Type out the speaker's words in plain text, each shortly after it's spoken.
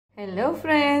Hello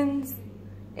friends,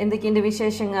 എന്തൊക്കെയുണ്ട്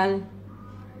വിശേഷങ്ങൾ?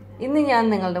 ഇന്ന് ഞാൻ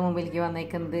നിങ്ങളുടെ മുമ്പിലേക്ക്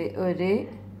വന്നേക്കുന്നത് ഒരു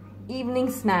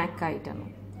ഈവനിങ് സ്നാക്ക് ആയിട്ടാണ്,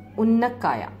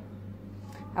 ഉന്നക്കായ.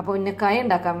 അപ്പോൾ ഉന്നക്കായ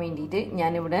ഉണ്ടാക്കാൻ വേണ്ടിയിട്ട്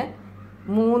ഞാനിവിടെ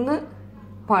 3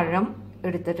 പഴം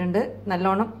എടുത്തിട്ടുണ്ട്.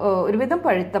 നല്ലോണം ഒരുവിധം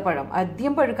പഴുത്ത പഴം,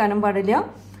 അധികം പഴുക്കാനും പാടില്ല,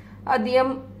 അധികം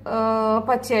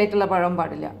പച്ചയായിട്ടുള്ള പഴം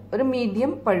പാടില്ല. ഒരു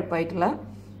മീഡിയം പഴുപ്പായിട്ടുള്ള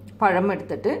പഴം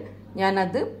എടുത്തിട്ട്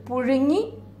ഞാനത് പുഴുങ്ങി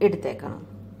എടുത്തേക്കണം.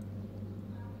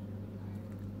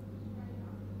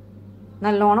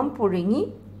 നല്ലോണം പുഴുങ്ങി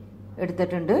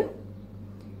എടുത്തിട്ടുണ്ട്.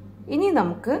 ഇനി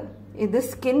നമുക്ക് ഇത്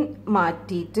സ്കിൻ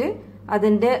മാറ്റിയിട്ട്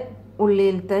അതിൻ്റെ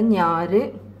ഉള്ളിലത്തെ ഞാര്,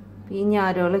 ഈ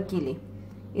ഞാരുകളൊക്കെ ഇല്ലേ,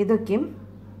 ഇതൊക്കെയും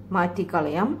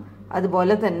മാറ്റിക്കളയാം.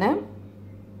 അതുപോലെ തന്നെ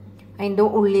അതിൻ്റെ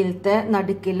ഉള്ളിലത്തെ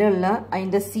നടുക്കിലുള്ള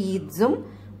അതിൻ്റെ സീഡ്സും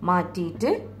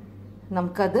മാറ്റിയിട്ട്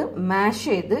നമുക്കത് മാഷ്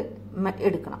ചെയ്ത്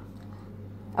എടുക്കണം.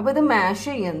 അപ്പോൾ ഇത്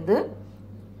മാഷ് ചെയ്യുന്നത്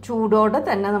ചൂടോടെ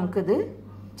തന്നെ നമുക്കിത്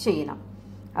ചെയ്യണം.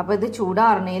 അപ്പോൾ ഇത്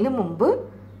ചൂടാറുന്നതിന് മുമ്പ്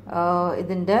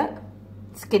ഇതിൻ്റെ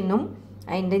സ്കിന്നും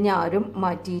അതിൻ്റെ ഞാരും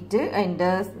മാറ്റിയിട്ട് അതിൻ്റെ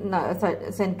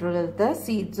സെൻട്രലിലത്തെ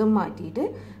സീഡ്സും മാറ്റിയിട്ട്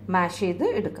മാഷ് ചെയ്ത്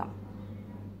എടുക്കാം.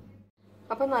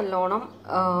 അപ്പോൾ നല്ലോണം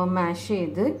മാഷ്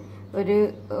ചെയ്ത് ഒരു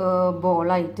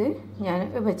ബോളായിട്ട് ഞാൻ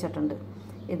വെച്ചിട്ടുണ്ട്.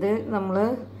 ഇത് നമ്മൾ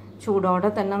ചൂടോടെ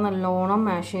തന്നെ നല്ലോണം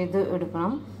മാഷ് ചെയ്ത്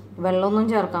എടുക്കണം. വെള്ളമൊന്നും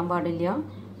ചേർക്കാൻ പാടില്ല.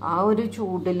 ആ ഒരു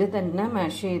ചൂടിൽ തന്നെ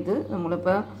മാഷ് ചെയ്ത്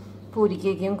നമ്മളിപ്പോൾ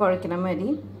പൂരിക്കേക്കും കുഴക്കണ മാതിരി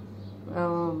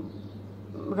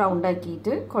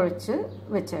റൗണ്ടാക്കിയിട്ട് കുഴച്ച്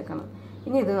വെച്ചേക്കണം.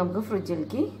 ഇനി ഇത് നമുക്ക്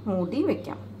ഫ്രിഡ്ജിലേക്ക് മൂടി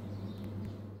വെക്കാം.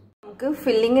 നമുക്ക്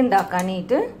ഫില്ലിംഗ്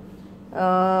ഉണ്ടാക്കാനായിട്ട്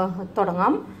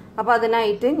തുടങ്ങാം. അപ്പോൾ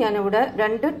അതിനായിട്ട് ഞാനിവിടെ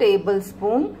 2 ടേബിൾ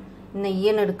സ്പൂൺ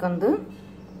നെയ്യാണ് എടുക്കുന്നത്.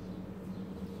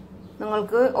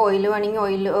 നിങ്ങൾക്ക് ഓയിൽ വേണമെങ്കിൽ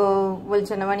ഓയിൽ,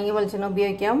 വെളിച്ചെണ്ണ വേണമെങ്കിൽ വെളിച്ചെണ്ണ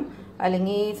ഉപയോഗിക്കാം,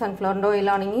 അല്ലെങ്കിൽ സൺഫ്ലവറിൻ്റെ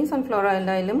ഓയിലാണെങ്കിൽ സൺഫ്ലവർ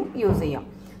ഓയിലായാലും യൂസ് ചെയ്യാം.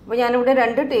 അപ്പോൾ ഞാനിവിടെ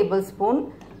 2 ടേബിൾ സ്പൂൺ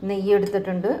നെയ്യ്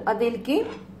എടുത്തിട്ടുണ്ട്. അതിലേക്ക്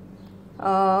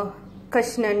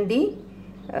കഷ്ണണ്ടി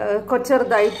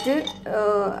കൊച്ചെറുതായിട്ട്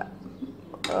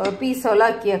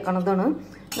പീസോളാക്കി വെക്കണതാണ്.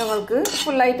 നിങ്ങൾക്ക്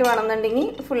ഫുള്ളായിട്ട് വേണമെന്നുണ്ടെങ്കിൽ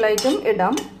ഫുള്ളായിട്ടും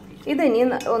ഇടാം. ഇതിനി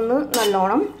ഒന്ന്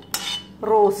നല്ലോണം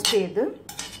റോസ്റ്റ് ചെയ്യാം.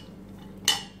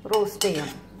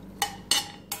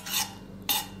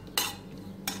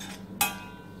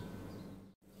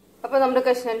 അപ്പോൾ നമ്മുടെ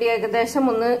കഷ്ണണ്ടി ഏകദേശം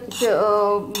ഒന്ന്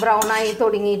ബ്രൗൺ ആയി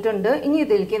തുടങ്ങിയിട്ടുണ്ട്. ഇനി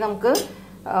ഇതിലേക്ക് നമുക്ക്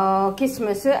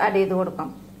കിസ്മിസ് ആഡ് ചെയ്ത് കൊടുക്കാം.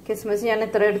 കിസ്മിസ് ഞാൻ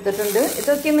ഇത്ര എടുത്തിട്ടുണ്ട്.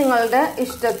 ഇതൊക്കെ നിങ്ങളുടെ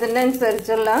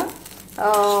ഇഷ്ടത്തിനനുസരിച്ചുള്ള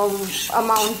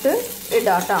അമൗണ്ട്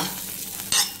ഇടാട്ടോ.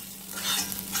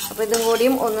 അപ്പോൾ ഇതും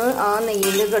കൂടിയും ഒന്ന് ആ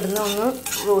നെയ്യിൽ കിടന്ന് ഒന്ന്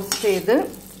റോസ്റ്റ് ചെയ്ത്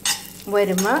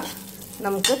വരുമ്പോൾ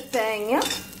നമുക്ക് തേങ്ങ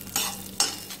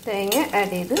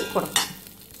ആഡ് ചെയ്ത് കൊടുക്കാം.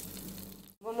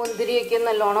 അപ്പോൾ മുന്തിരിയൊക്കെ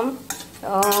നല്ലോണം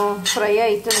ഫ്രൈ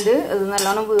ആയിട്ടുണ്ട്, അത്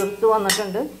നല്ലോണം വീർത്ത്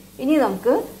വന്നിട്ടുണ്ട്. ഇനി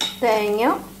നമുക്ക് തേങ്ങ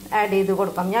ആഡ് ചെയ്ത്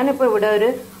കൊടുക്കാം. ഞാനിപ്പോൾ ഇവിടെ ഒരു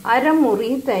അരമുറി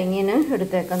തേങ്ങയാണ്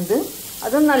എടുത്തേക്കുന്നത്.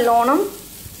 അത് നല്ലോണം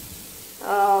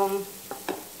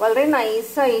വളരെ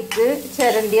നൈസായിട്ട്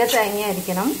ചിരണ്ടിയ തേങ്ങ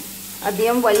ആയിരിക്കണം.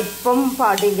 അധികം വലിപ്പം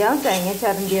പാടില്ല തേങ്ങ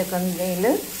ചിരണ്ടിയേക്കുന്നതിൽ.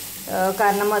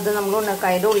 കാരണം അത് നമ്മൾ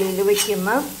ഉന്നക്കായുടെ ഉള്ളിൽ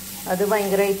വെക്കുമ്പോൾ അത്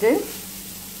ഭയങ്കരമായിട്ട്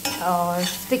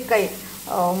സ്റ്റിക്കായി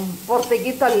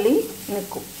പുറത്തേക്ക് തള്ളി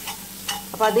നിൽക്കും.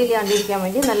 അപ്പോൾ അതില്ലാണ്ടിരിക്കാൻ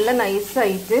വേണ്ടി നല്ല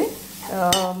നൈസായിട്ട്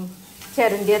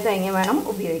ചിരണ്ടിയ തേങ്ങ വേണം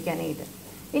ഉപയോഗിക്കാനായിട്ട്.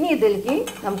 ഇനി ഇതിലേക്ക്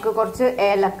നമുക്ക് കുറച്ച്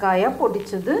ഏലക്കായ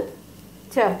പൊടിച്ചത്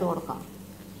ചേർത്ത് കൊടുക്കാം.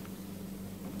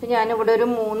 അപ്പം ഞാനിവിടെ ഒരു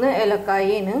 3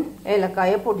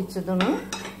 ഏലക്കായ പൊടിച്ചതൊന്ന്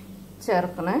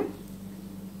ചേർക്കണേ.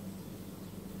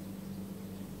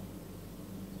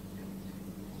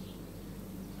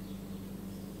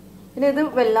 പിന്നെ ഇത്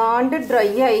വല്ലാണ്ട് ഡ്രൈ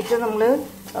ആയിട്ട് നമ്മൾ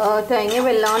തേങ്ങ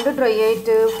വല്ലാണ്ട് ഡ്രൈ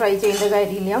ആയിട്ട് ഫ്രൈ ചെയ്യേണ്ട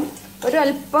കാര്യമില്ല.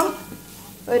 ഒരല്പം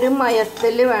ഒരു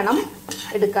മയത്തിൽ വേണം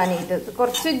എടുക്കാനായിട്ട്.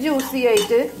 കുറച്ച് ജ്യൂസി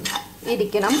ആയിട്ട്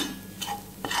ഇരിക്കണം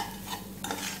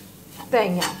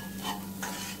തേങ്ങ.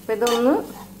 അപ്പം ഇതൊന്ന്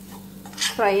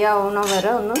ഫ്രൈ ആവണ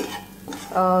വരെ ഒന്ന്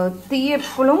തീ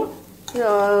എപ്പോഴും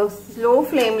സ്ലോ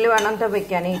ഫ്ലെയിമിൽ വേണം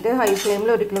വെക്കാനായിട്ട്. ഹൈ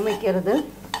ഫ്ലെയിമിൽ ഒരിക്കലും വെക്കരുത്.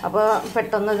 അപ്പോൾ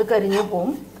പെട്ടെന്ന് അത് കരിഞ്ഞു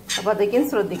പോവും. അപ്പോൾ അതൊക്കെയും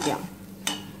ശ്രദ്ധിക്കാം.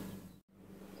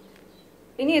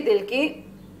 ഇനി ഇതിലേക്ക്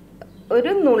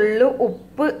ഒരു നുള്ളു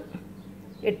ഉപ്പ്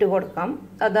ഇട്ട് കൊടുക്കാം.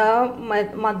 അതാ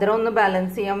മധുരം ഒന്ന്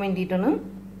ബാലൻസ് ചെയ്യാൻ വേണ്ടിയിട്ടാണ്.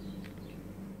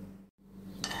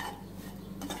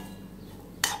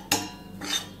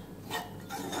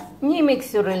 ഇനി ഈ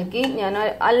മിക്സ്ചറിലേക്ക് ഞാൻ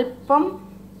അല്പം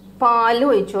പാല്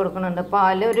ഒഴിച്ചു കൊടുക്കുന്നുണ്ട്.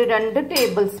 പാല് ഒരു 2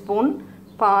 ടേബിൾ സ്പൂൺ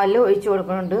പാല് ഒഴിച്ചു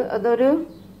കൊടുക്കുന്നുണ്ട്. അതൊരു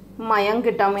മയം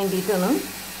കിട്ടാൻ വേണ്ടിയിട്ടാണ്.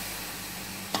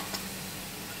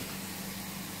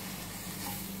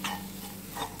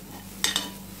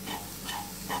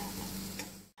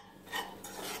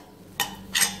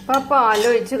 അപ്പോൾ പാൽ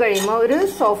ഒഴിച്ച് കഴിയുമ്പോൾ ഒരു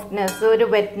സോഫ്റ്റ്നെസ്, ഒരു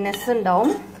വെറ്റ്നെസ് ഉണ്ടാവും.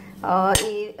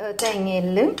 ഈ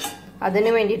തേങ്ങയിൽ. അതിന്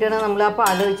വേണ്ടിയിട്ടാണ് നമ്മൾ ആ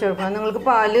പാൽ ഒഴിച്ച് കൊടുക്കുന്നത്. നിങ്ങൾക്ക്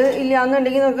പാല്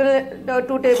ഇല്ലയെന്നുണ്ടെങ്കിൽ നിങ്ങൾക്ക്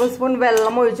 2 ടേബിൾ സ്പൂൺ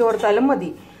വെള്ളം ഒഴിച്ച് കൊടുത്താലും മതി,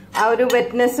 ആ ഒരു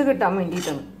വെറ്റ്നെസ് കിട്ടാൻ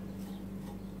വേണ്ടിയിട്ടാണ്.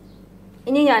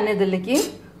 ഇനി ഞാനിതിലേക്ക്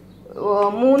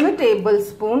 3 ടേബിൾ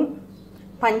സ്പൂൺ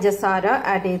പഞ്ചസാര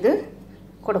ആഡ് ചെയ്ത്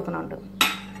കൊടുക്കുന്നുണ്ട്.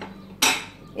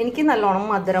 എനിക്ക് നല്ലോണം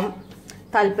മധുരം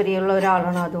താല്പര്യമുള്ള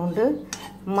ഒരാളാണ്, അതുകൊണ്ട്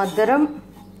മധുരം,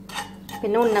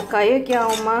 പിന്നെ ഉന്നക്കായൊക്കെ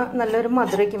ആകുമ്പോൾ നല്ലൊരു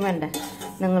മധുരമൊക്കെ വേണ്ടേ.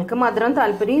 നിങ്ങൾക്ക് മധുരം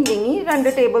താല്പര്യം ഇല്ലെങ്കിൽ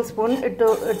 2 ടേബിൾ സ്പൂൺ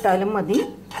ഇട്ടാലും മതി.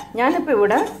 ഞാനിപ്പോൾ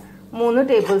ഇവിടെ 3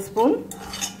 ടേബിൾ സ്പൂൺ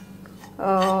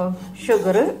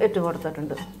ഷുഗർ ഇട്ട്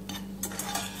കൊടുത്തിട്ടുണ്ട്.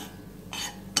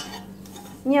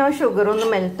 ഇനി ആ ഷുഗർ ഒന്ന്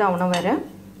മെൽറ്റ് ആവണ വരെ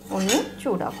ഒന്ന്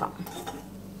ചൂടാക്കാം.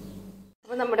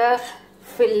 അപ്പോൾ നമ്മുടെ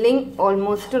ഫില്ലിംഗ്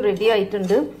ഓൾമോസ്റ്റ് റെഡി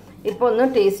ആയിട്ടുണ്ട്. ഇപ്പോൾ ഒന്ന്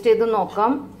ടേസ്റ്റ് ചെയ്ത്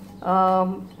നോക്കാം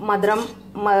മധുരം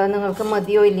നിങ്ങൾക്ക്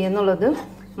മതിയോ ഇല്ലയെന്നുള്ളത്.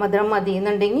 മധുരം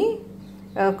മതിയെന്നുണ്ടെങ്കിൽ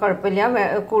കുഴപ്പമില്ല,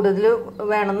 കൂടുതൽ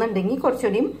വേണമെന്നുണ്ടെങ്കിൽ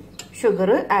കുറച്ചുകൂടിയും ഷുഗർ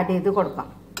ആഡ് ചെയ്ത് കൊടുക്കാം.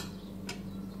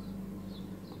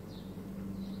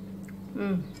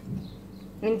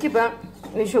 എനിക്കിപ്പോൾ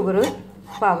ഈ ഷുഗർ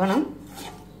പാകണം,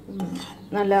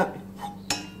 നല്ല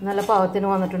നല്ല പാകത്തിന്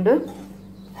വന്നിട്ടുണ്ട്.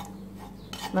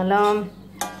 നല്ല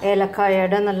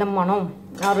ഏലക്കായയുടെ നല്ല മണവും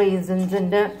ആ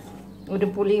റീസൺസിൻ്റെ ഒരു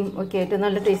പുളിയും ഒക്കെ ആയിട്ട്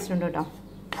നല്ല ടേസ്റ്റ് ഉണ്ട് കേട്ടോ.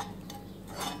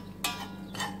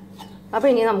 അപ്പോൾ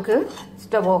ഇനി നമുക്ക്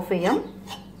സ്റ്റവ് ഓഫ് ചെയ്യാം.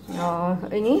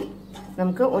 ഇനി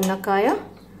നമുക്ക് ഉന്നക്കായ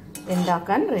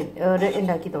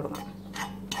ഉണ്ടാക്കി തുടങ്ങാം.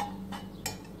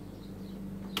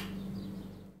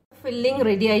 ഫില്ലിംഗ്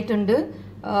റെഡി ആയിട്ടുണ്ട്.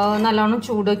 നല്ലോണം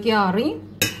ചൂടൊക്കെ ആറി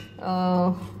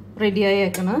റെഡിയായി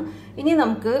വെക്കണം. ഇനി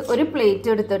നമുക്ക് ഒരു പ്ലേറ്റ്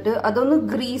എടുത്തിട്ട് അതൊന്ന്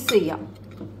ഗ്രീസ് ചെയ്യാം.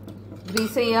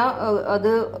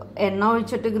 അത് എണ്ണ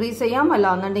ഒഴിച്ചിട്ട് ഗ്രീസ് ചെയ്യാം,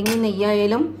 അല്ലാന്നുണ്ടെങ്കിൽ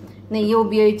നെയ്യായാലും നെയ്യ്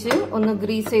ഉപയോഗിച്ച് ഒന്ന്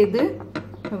ഗ്രീസ് ചെയ്ത്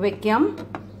വെക്കാം.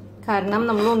 കാരണം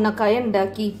നമ്മൾ ഉന്നക്കായ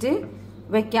ഉണ്ടാക്കിയിട്ട്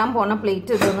വെക്കാൻ പോണ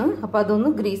പ്ലേറ്റ് ഇതാണ്. അപ്പോൾ അതൊന്ന്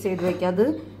ഗ്രീസ് ചെയ്ത് വെക്കാം. അത്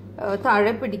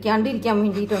താഴെ പിടിക്കാണ്ടിരിക്കാൻ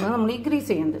വേണ്ടിയിട്ടാണ് നമ്മൾ ഈ ഗ്രീസ്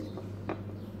ചെയ്യുന്നത്.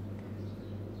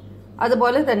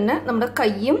 അതുപോലെ തന്നെ നമ്മുടെ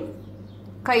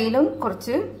കയ്യിലും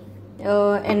കുറച്ച്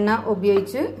എണ്ണ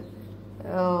ഉപയോഗിച്ച്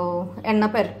എണ്ണ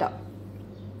പുരട്ടാം.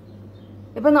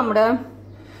 ഇപ്പം നമ്മുടെ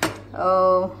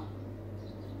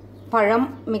പഴം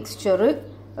മിക്സ്ചർ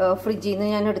ഫ്രിഡ്ജിൽ നിന്ന്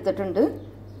ഞാൻ എടുത്തിട്ടുണ്ട്,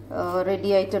 റെഡി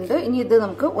ആയിട്ടുണ്ട്. ഇനി ഇത്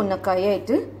നമുക്ക് ഉന്നക്കായ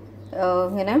ആയിട്ട്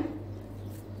ഇങ്ങനെ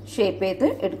ഷേപ്പ് ചെയ്ത്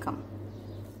എടുക്കാം.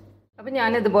 അപ്പം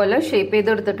ഞാനിതുപോലെ ഷേപ്പ്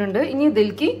ചെയ്ത് എടുത്തിട്ടുണ്ട്. ഇനി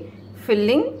ഇതിലേക്ക്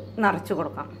ഫില്ലിംഗ് നിറച്ച്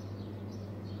കൊടുക്കാം,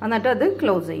 എന്നിട്ട് അത്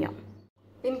ക്ലോസ് ചെയ്യാം.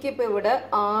 എനിക്കിപ്പോൾ ഇവിടെ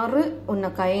 6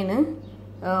 ഉന്നക്കായാണ്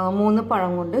 3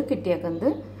 പഴം കൊണ്ട് കിട്ടിയേക്കുന്നത്.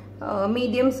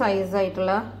 മീഡിയം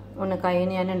സൈസായിട്ടുള്ള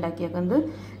ഉന്നക്കായാണ് ഞാൻ ഉണ്ടാക്കിയേക്കുന്നത്.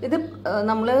 ഇത്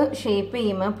നമ്മൾ ഷേപ്പ്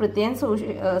ചെയ്യുമ്പോൾ പ്രത്യേകം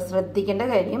ശ്രദ്ധിക്കേണ്ട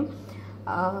കാര്യം,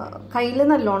 കയ്യിൽ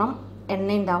നല്ലോണം എണ്ണ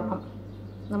ഉണ്ടാവണം.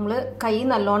 നമ്മൾ കൈ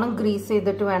നല്ലോണം ഗ്രീസ്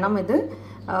ചെയ്തിട്ട് വേണം ഇത്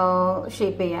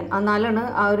ഷേപ്പ് ചെയ്യാൻ, എന്നാലാണ്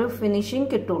ആ ഒരു ഫിനിഷിങ്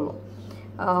കിട്ടുള്ളൂ.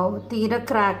 തീരെ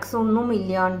ക്രാക്സ് ഒന്നും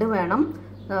ഇല്ലാണ്ട് വേണം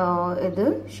ഇത്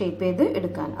ഷേപ്പ് ചെയ്ത്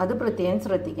എടുക്കാൻ. അത് പ്രത്യേകം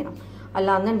ശ്രദ്ധിക്കണം,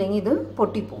 അല്ലാന്നുണ്ടെങ്കിൽ ഇത്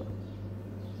പൊട്ടിപ്പോവും.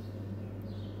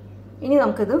 ഇനി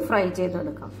നമുക്കിത് ഫ്രൈ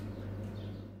ചെയ്തെടുക്കാം.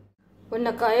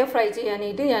 ഉന്നക്കായ ഫ്രൈ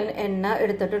ചെയ്യാനായിട്ട് ഞാൻ എണ്ണ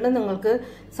എടുത്തിട്ടുണ്ട്. നിങ്ങൾക്ക്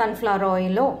സൺഫ്ലവർ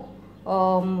ഓയിലോ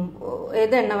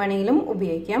ഏത് എണ്ണ വേണമെങ്കിലും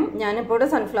ഉപയോഗിക്കാം. ഞാനിപ്പോൾ ഇവിടെ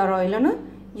സൺഫ്ലവർ ഓയിലാണ്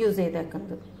യൂസ്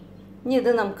ചെയ്തേക്കുന്നത്. ഇനി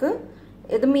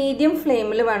ഇത് മീഡിയം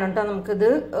ഫ്ലെയിമിൽ വേണം കേട്ടോ നമുക്കിത്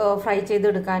ഫ്രൈ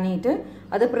ചെയ്തെടുക്കാനായിട്ട്.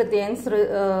 അത് പ്രത്യേകം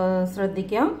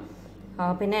ശ്രദ്ധിക്കാം.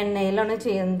 പിന്നെ എണ്ണയിലാണ്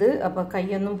ചെയ്യുന്നത്, അപ്പോൾ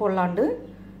കൈയൊന്നും പൊള്ളാണ്ട്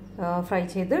ഫ്രൈ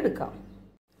ചെയ്ത് എടുക്കാം.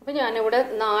 അപ്പോൾ ഞാനിവിടെ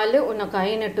 4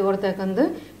 ഉന്നക്കായാണ് ഇട്ട് കൊടുത്തേക്കുന്നത്.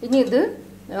 ഇനി ഇത്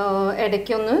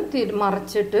ഇടയ്ക്കൊന്ന്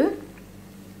മറിച്ചിട്ട്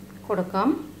കൊടുക്കാം.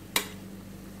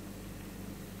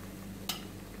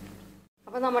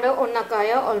 അപ്പോൾ നമ്മുടെ ഉന്നക്കായ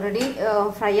ഓൾറെഡി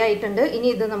ഫ്രൈ ആയിട്ടുണ്ട്. ഇനി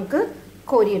ഇത് നമുക്ക്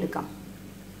കോരിയെടുക്കാം.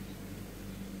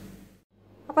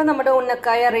 അപ്പോൾ നമ്മുടെ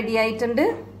ഉന്നക്കായ റെഡി ആയിട്ടുണ്ട്.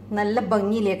 നല്ല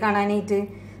ഭംഗിയില്ലേ കാണാനായിട്ട്.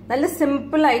 നല്ല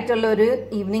സിമ്പിൾ ആയിട്ടുള്ള ഒരു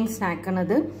ഈവനിങ്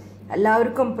സ്നാക്കാണിത്.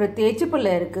 എല്ലാവർക്കും, പ്രത്യേകിച്ച്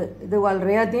പിള്ളേർക്ക് ഇത്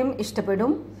വളരെയധികം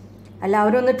ഇഷ്ടപ്പെടും.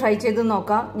 എല്ലാവരും ഒന്ന് ട്രൈ ചെയ്ത്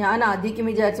നോക്കാം. ഞാൻ ആദ്യമൊക്കെ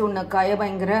വിചാരിച്ച ഉന്നക്കായ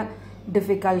ഭയങ്കര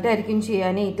ഡിഫിക്കൽട്ടായിരിക്കും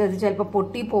ചെയ്യാനായിട്ട്. അത് ചിലപ്പോൾ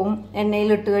പൊട്ടിപ്പോവും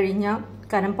എണ്ണയിലിട്ട് കഴിഞ്ഞാൽ,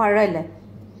 കാരണം പഴമല്ലേ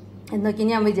എന്നൊക്കെ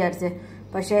ഞാൻ വിചാരിച്ചത്.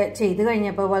 പക്ഷെ ചെയ്ത്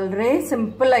കഴിഞ്ഞപ്പോൾ വളരെ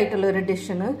സിമ്പിൾ ആയിട്ടുള്ളൊരു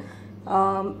ഡിഷാണ്.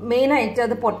 മെയിനായിട്ട്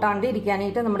അത് പൊട്ടാണ്ട്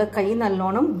ഇരിക്കാനായിട്ട് നമ്മുടെ കൈ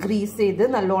നല്ലോണം ഗ്രീസ് ചെയ്ത്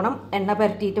നല്ലോണം എണ്ണ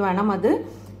പുരട്ടിയിട്ട് വേണം അത്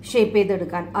ഷേപ്പ്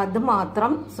ചെയ്തെടുക്കാൻ. അത്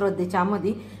മാത്രം ശ്രദ്ധിച്ചാൽ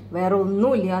മതി, വേറെ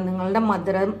ഒന്നുമില്ല.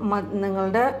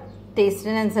 നിങ്ങളുടെ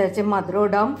ടേസ്റ്റിനനുസരിച്ച് മധുരം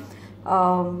ഇടാം,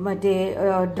 മറ്റേ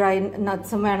ഡ്രൈ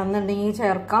നട്ട്സും വേണമെന്നുണ്ടെങ്കിൽ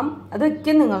ചേർക്കാം.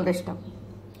 അതൊക്കെ നിങ്ങളുടെ ഇഷ്ടം.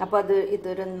 അപ്പോൾ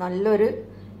ഇതൊരു നല്ലൊരു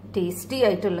ടേസ്റ്റി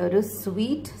ആയിട്ടുള്ള ഒരു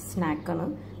സ്വീറ്റ് സ്നാക്കാണ്.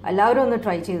 എല്ലാവരും ഒന്ന്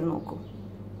ട്രൈ ചെയ്ത് നോക്കൂ.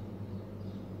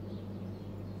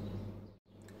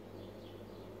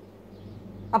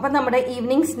 അപ്പം നമ്മുടെ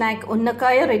ഈവനിങ് സ്നാക്ക്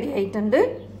ഉന്നക്കായ റെഡി ആയിട്ടുണ്ട്.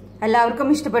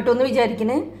 എല്ലാവർക്കും ഇഷ്ടപ്പെട്ടു എന്ന്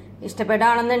വിചാരിക്കുന്നു.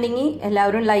 ഇഷ്ടപ്പെടാണെന്നുണ്ടെങ്കിൽ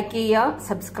എല്ലാവരും ലൈക്ക് ചെയ്യുക,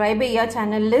 സബ്സ്ക്രൈബ് ചെയ്യുക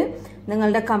ചാനലിൽ,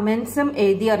 നിങ്ങളുടെ കമൻസും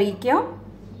എഴുതി അറിയിക്കുക.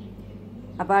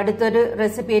 അപ്പോൾ അടുത്തൊരു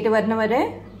റെസിപ്പി ആയിട്ട് വരുന്നവരെ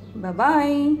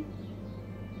ബൈ.